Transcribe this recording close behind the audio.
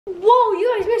Whoa,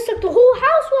 you guys messed up the whole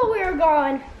house while we were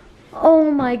gone. Oh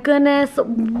my goodness,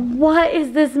 what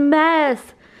is this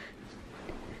mess?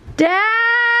 Dad!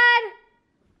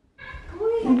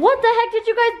 What the heck did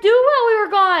you guys do while we were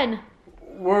gone?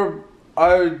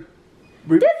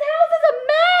 This house is a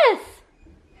mess!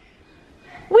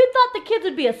 We thought the kids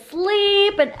would be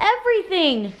asleep and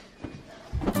everything.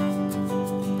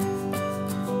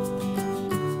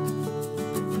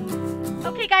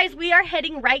 Okay guys, we are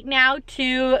heading right now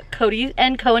to Cody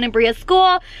and Cohen and Bria's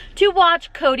school to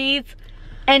watch Cody's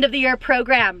end of the year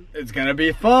program. It's gonna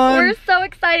be fun. We're so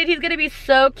excited. He's gonna be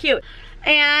so cute.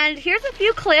 And here's a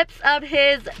few clips of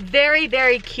his very,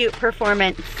 very cute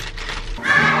performance.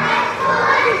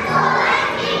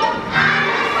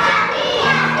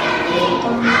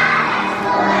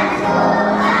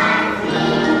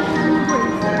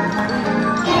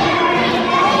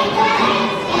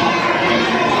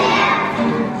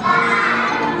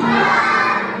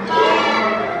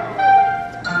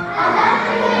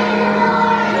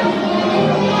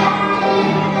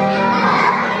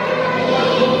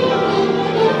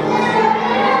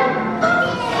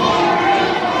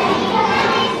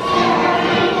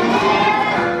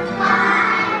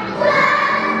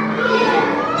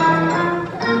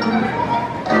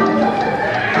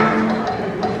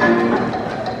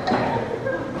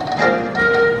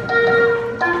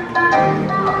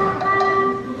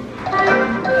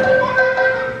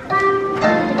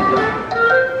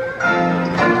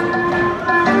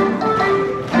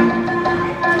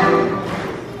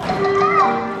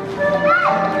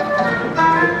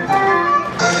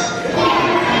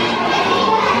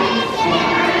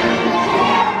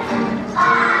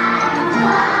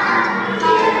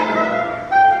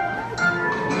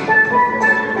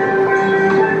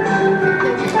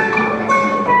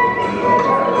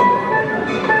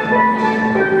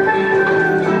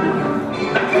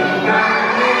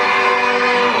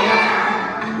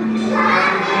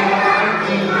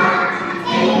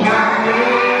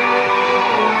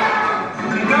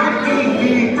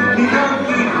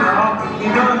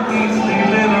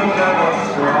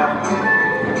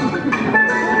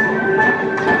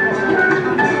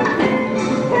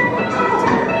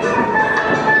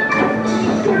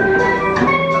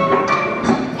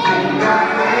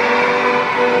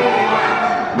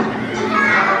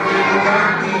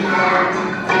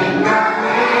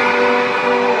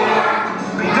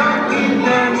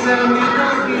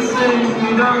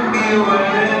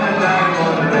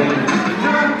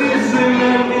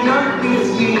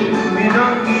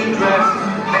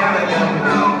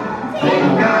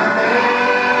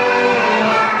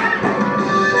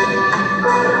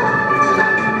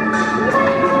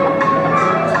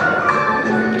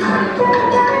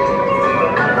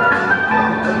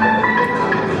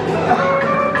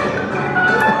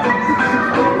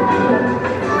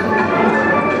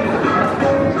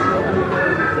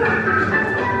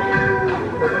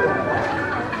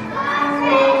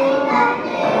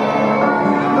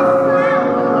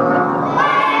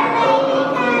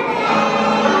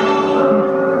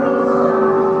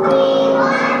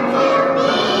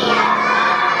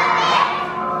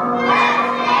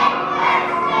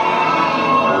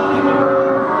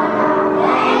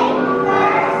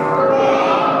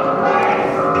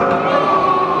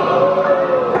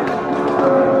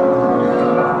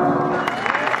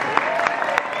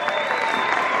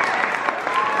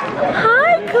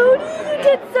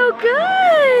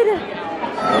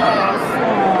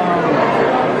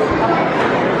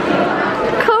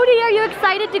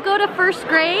 To go to first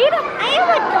grade? I am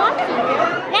a donkey.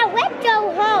 Now let's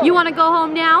go home. You want to go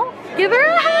home now? Give her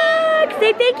a hug.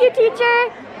 Say thank you, teacher.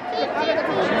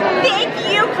 Thank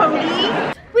you,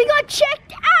 Cody. We got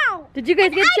checked out. Did you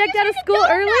guys get checked out of school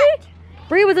early?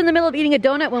 Bree was in the middle of eating a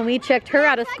donut when we checked her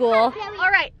out of school. All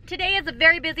right, today is a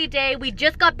very busy day. We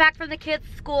just got back from the kids'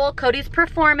 school, Cody's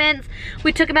performance.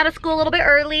 We took him out of school a little bit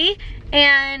early,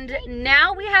 and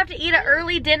now we have to eat an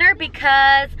early dinner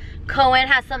because Cohen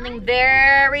has something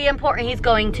very important he's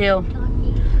going to.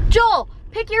 Joel,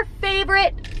 pick your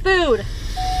favorite food.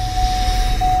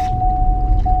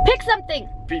 Pick something.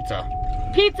 Pizza.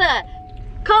 Pizza.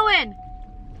 Cohen,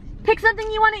 pick something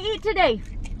you want to eat today.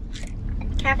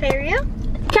 Cafe Rio?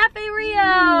 Cafe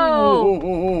Rio.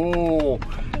 Ooh,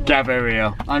 Cafe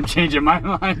Rio. I'm changing my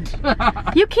mind.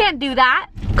 You can't do that.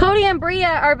 Cody and Bria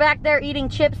are back there eating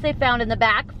chips they found in the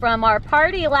back from our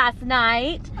party last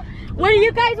night. What do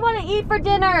you guys want to eat for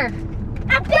dinner?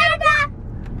 A panda!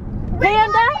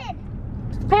 Panda?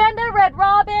 Panda, Red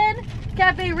Robin,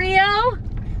 Cafe Rio.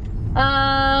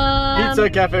 Pizza,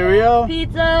 Cafe Rio.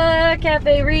 Pizza,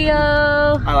 Cafe Rio.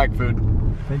 I like food.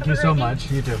 Thank you so much.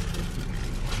 You too.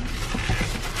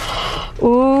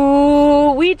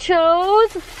 Ooh, we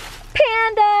chose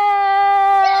Panda!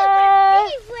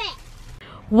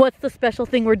 What's the special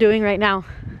thing we're doing right now?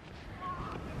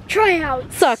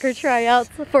 Tryouts. Soccer tryouts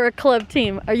for a club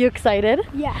team. Are you excited?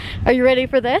 Yeah. Are you ready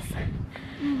for this?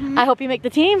 I hope you make the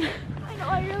team. I know,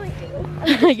 I really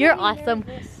do. You're awesome.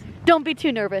 Don't be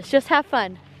too nervous, just have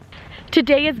fun.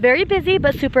 Today is very busy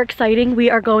but super exciting. We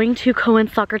are going to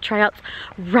Cohen's soccer tryouts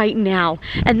right now.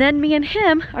 And then me and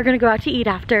him are gonna go out to eat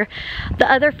after. The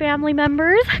other family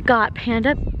members got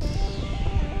Panda.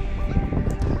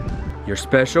 Your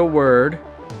special word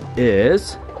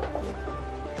is...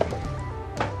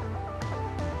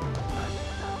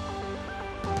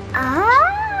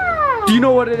 Ah. Do you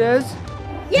know what it is?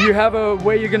 Yeah. Do you have a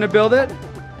way you're gonna build it?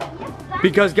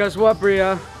 Because guess what,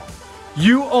 Bria?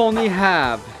 You only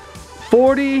have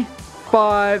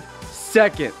 45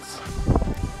 seconds.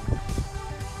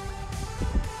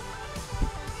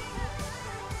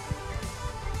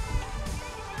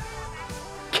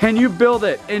 Can you build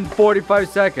it in 45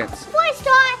 seconds? Before I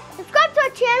start, subscribe to our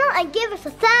channel and give us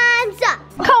a thumbs up.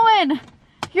 Cohen,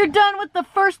 you're done with the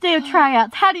first day of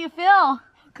tryouts. How do you feel?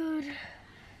 Good.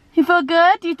 You feel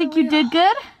good? Do you think you did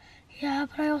good? Yeah,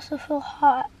 but I also feel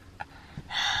hot.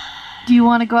 Do you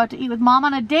want to go out to eat with mom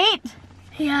on a date?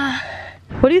 Yeah.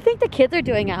 What do you think the kids are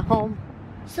doing at home?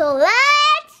 So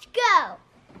let's go.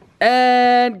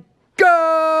 And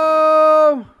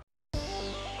go!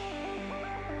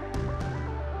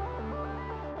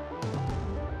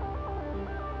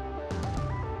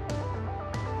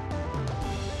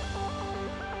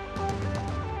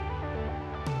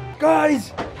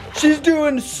 Guys, she's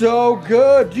doing so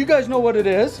good. Do you guys know what it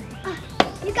is?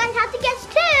 You guys have to guess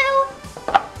too.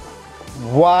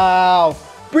 Wow.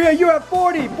 Bria, you're at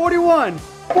 40, 41,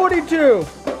 42,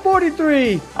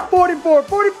 43, 44,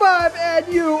 45, and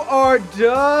you are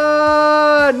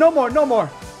done. No more, no more.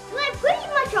 We're pretty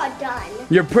much all done.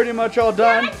 You're pretty much all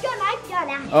done? I'm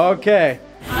done. Okay.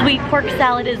 Sweet pork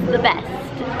salad is the best.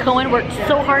 Cohen worked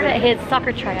so hard at his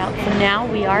soccer tryout, so now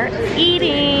we are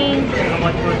eating.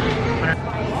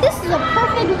 This is a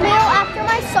perfect meal after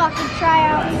my soccer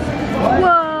tryout.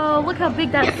 Whoa, look how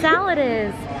big that salad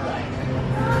is.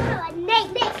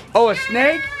 Oh, a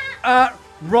snake?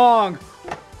 Wrong.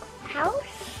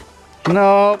 House?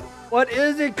 No. What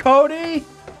is it, Cody?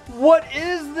 What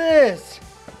is this?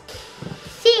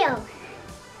 Seal.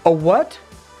 A what?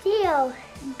 Seal.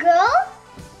 Girl?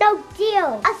 No,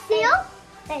 deal. A seal?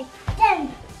 Hey,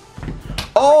 then.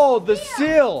 Oh, the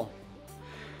seal.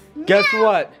 Guess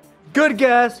what? Good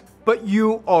guess, but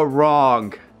you are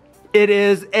wrong. It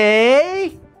is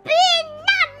a...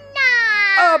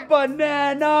 Banana! A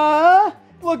banana.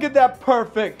 Look at that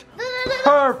perfect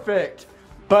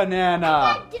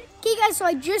banana. Okay guys, so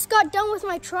I just got done with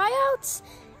my tryouts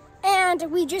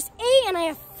and we just ate and I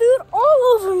have food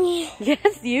all over me.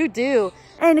 Yes, you do.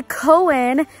 And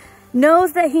Cohen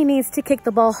knows that he needs to kick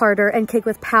the ball harder and kick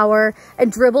with power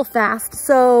and dribble fast.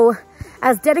 So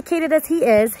as dedicated as he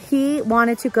is, he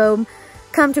wanted to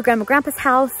come to Grandma Grandpa's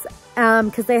house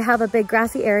because they have a big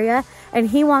grassy area and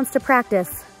he wants to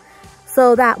practice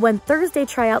so that when Thursday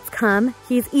tryouts come,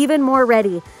 he's even more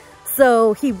ready.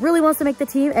 So he really wants to make the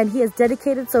team and he is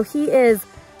dedicated, so he is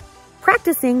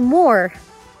practicing more.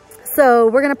 So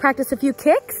we're gonna practice a few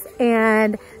kicks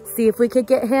and see if we could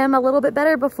get him a little bit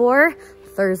better before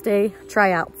Thursday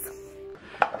tryouts.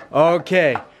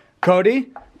 Okay,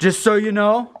 Cody, just so you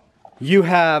know, you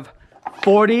have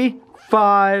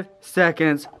 45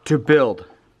 seconds to build.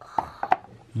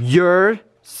 Your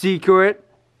secret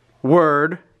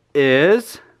word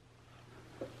is...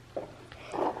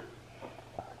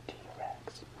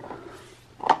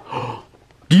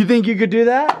 Do you think you could do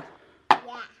that?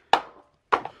 Yeah.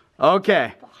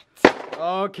 Okay.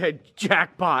 Okay,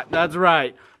 jackpot. That's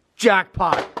right.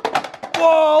 Jackpot.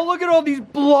 Whoa, look at all these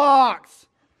blocks.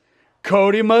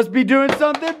 Cody must be doing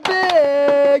something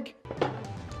big.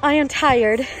 I am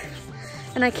tired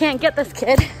and I can't get this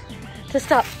kid to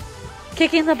stop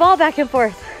kicking the ball back and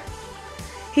forth.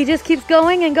 He just keeps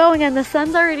going and going and the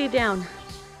sun's already down.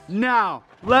 Now,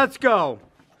 let's go.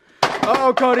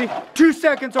 Uh-oh, Cody. 2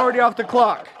 seconds already off the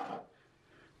clock.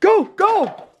 Go,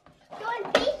 go. Going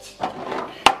beach?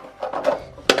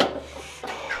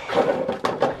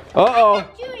 Uh-oh.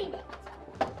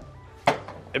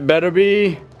 It better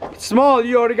be small.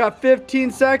 You already got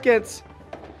 15 seconds.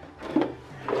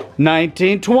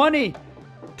 19, 20,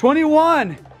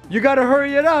 21. You gotta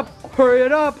hurry it up. Hurry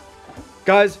it up.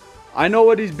 Guys, I know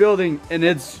what he's building and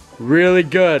it's really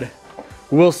good.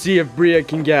 We'll see if Bria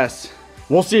can guess.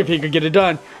 We'll see if he can get it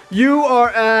done. You are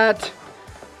at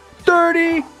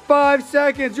 35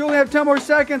 seconds. You only have 10 more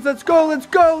seconds. Let's go, let's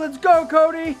go, let's go,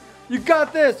 Cody. You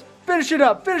got this. Finish it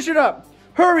up. Finish it up.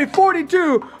 Hurry.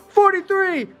 42,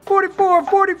 43, 44,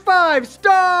 45.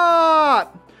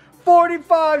 Stop.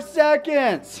 45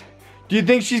 seconds. Do you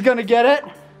think she's gonna get it?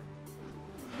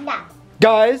 No.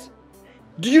 Guys,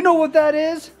 do you know what that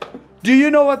is? Do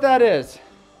you know what that is?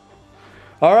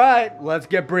 All right, let's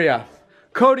get Bria.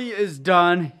 Cody is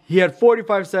done. He had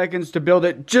 45 seconds to build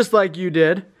it just like you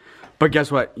did. But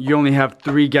guess what? You only have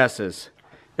 3 guesses.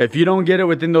 If you don't get it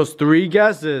within those 3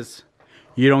 guesses,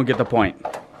 you don't get the point.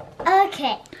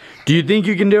 Okay. Do you think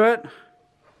you can do it?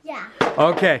 Yeah.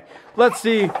 Okay, let's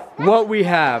see what we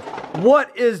have.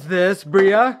 What is this,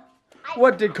 Bria?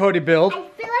 What did Cody build? I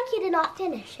feel like he did not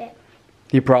finish it.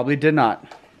 He probably did not.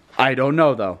 I don't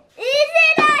know though. Is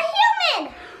it a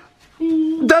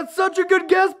human? That's such a good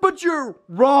guess, but you're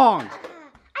wrong.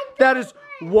 That is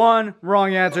 1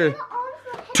 wrong answer.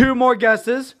 2 more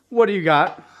guesses. What do you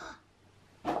got?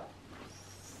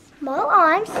 Small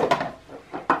arms.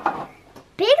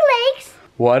 Big legs.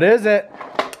 What is it?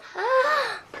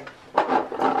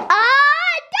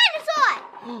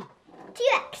 Dinosaur.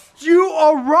 T-Rex. You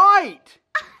are right.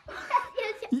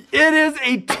 It is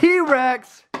a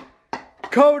T-Rex.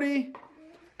 Cody,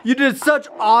 you did such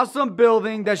awesome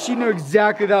building that she knew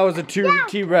exactly that was a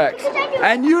T-Rex.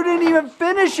 And you didn't even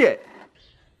finish it.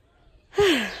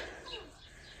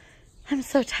 I'm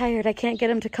so tired. I can't get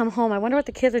him to come home. I wonder what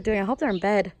the kids are doing. I hope they're in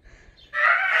bed.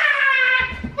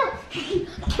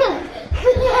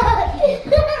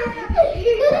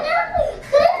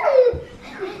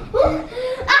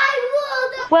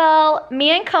 Well,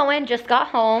 me and Cohen just got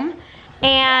home,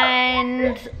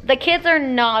 and the kids are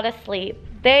not asleep.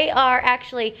 They are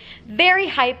actually very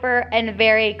hyper and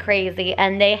very crazy,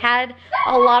 and they had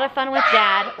a lot of fun with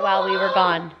Dad while we were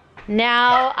gone.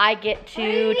 Now I get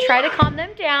to try to calm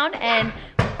them down and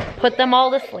put them all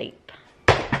to sleep.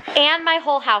 And my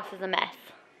whole house is a mess.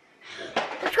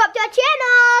 Subscribe to our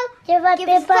channel. Give us a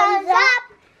thumbs up.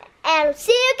 And we'll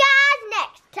see you guys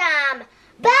next time.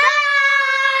 Bye.